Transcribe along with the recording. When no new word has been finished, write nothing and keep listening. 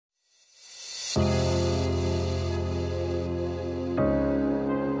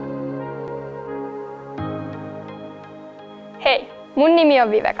Mun nimi on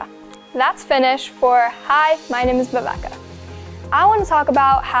Viveka. That's Finnish for hi, my name is Viveka. I want to talk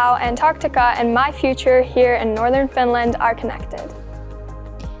about how Antarctica and my future here in northern Finland are connected.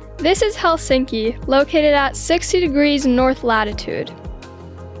 This is Helsinki, located at 60 degrees north latitude.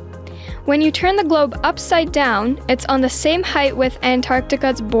 When you turn the globe upside down, it's on the same height with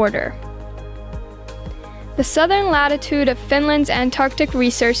Antarctica's border. The southern latitude of Finland's Antarctic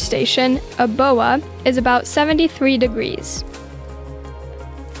Research Station, ABOA, is about 73 degrees.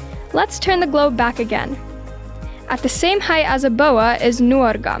 Let's turn the globe back again. At the same height as ABOA is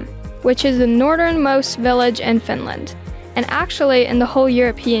Nuorgam, which is the northernmost village in Finland, and actually in the whole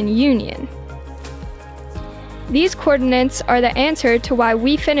European Union. These coordinates are the answer to why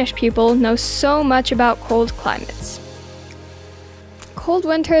we Finnish people know so much about cold climates. Cold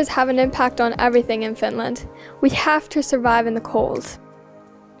winters have an impact on everything in Finland. We have to survive in the cold.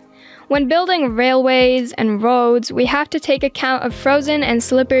 When building railways and roads, we have to take account of frozen and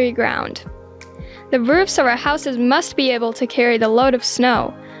slippery ground. The roofs of our houses must be able to carry the load of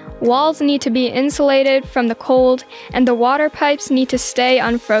snow. Walls need to be insulated from the cold, and the water pipes need to stay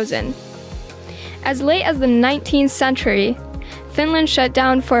unfrozen. As late as the 19th century, Finland shut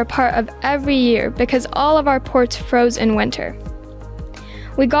down for a part of every year because all of our ports froze in winter.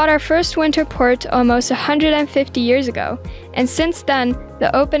 We got our first winter port almost 150 years ago, and since then,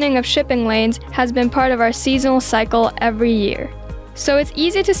 the opening of shipping lanes has been part of our seasonal cycle every year. So it's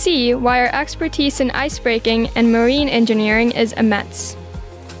easy to see why our expertise in icebreaking and marine engineering is immense.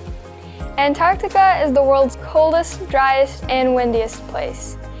 Antarctica is the world's coldest, driest, and windiest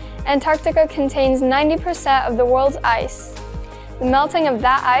place. Antarctica contains 90% of the world's ice. The melting of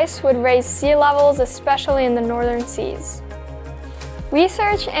that ice would raise sea levels, especially in the northern seas.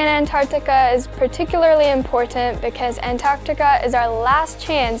 Research in Antarctica is particularly important because Antarctica is our last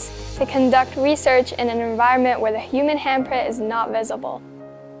chance to conduct research in an environment where the human handprint is not visible.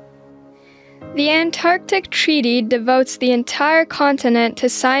 The Antarctic Treaty devotes the entire continent to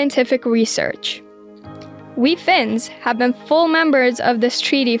scientific research. We Finns have been full members of this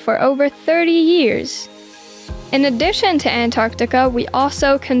treaty for over 30 years. In addition to Antarctica, we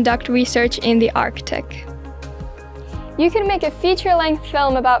also conduct research in the Arctic. You can make a feature-length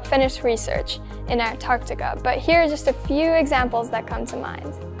film about Finnish research in Antarctica, but here are just a few examples that come to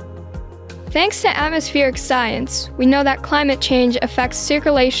mind. Thanks to atmospheric science, we know that climate change affects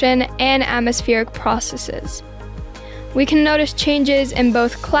circulation and atmospheric processes. We can notice changes in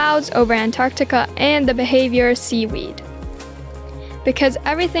both clouds over Antarctica and the behavior of seaweed. Because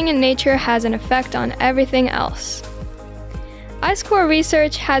everything in nature has an effect on everything else. Ice core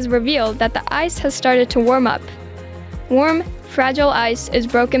research has revealed that the ice has started to warm up. Warm, fragile ice is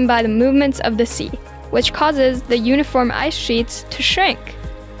broken by the movements of the sea, which causes the uniform ice sheets to shrink,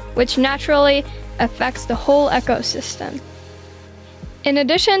 which naturally affects the whole ecosystem. In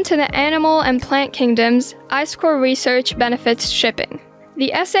addition to the animal and plant kingdoms, ice core research benefits shipping.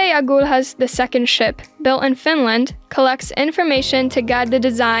 The S.A. Agulhas, the second ship, built in Finland, collects information to guide the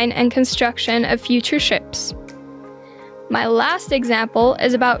design and construction of future ships. My last example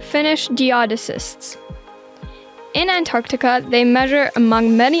is about Finnish geodesists. In Antarctica, they measure,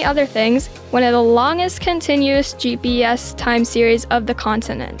 among many other things, one of the longest continuous GPS time series of the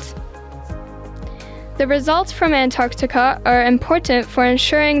continent. The results from Antarctica are important for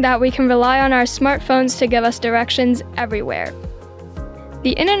ensuring that we can rely on our smartphones to give us directions everywhere.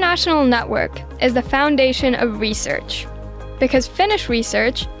 The international network is the foundation of research, because Finnish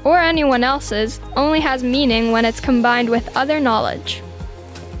research, or anyone else's, only has meaning when it's combined with other knowledge.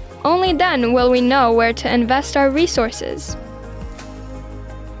 Only then will we know where to invest our resources.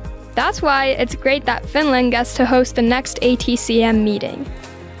 That's why it's great that Finland gets to host the next ATCM meeting.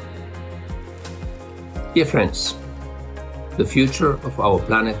 Dear friends, the future of our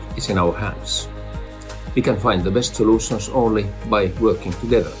planet is in our hands. We can find the best solutions only by working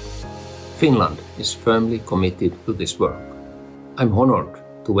together. Finland is firmly committed to this work. I'm honored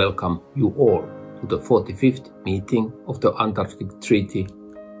to welcome you all to the 45th meeting of the Antarctic Treaty.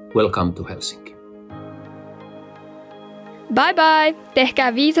 Welcome to Helsinki. Bye bye!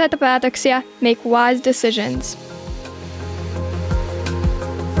 Tehkää viisaita päätöksiä, make wise decisions.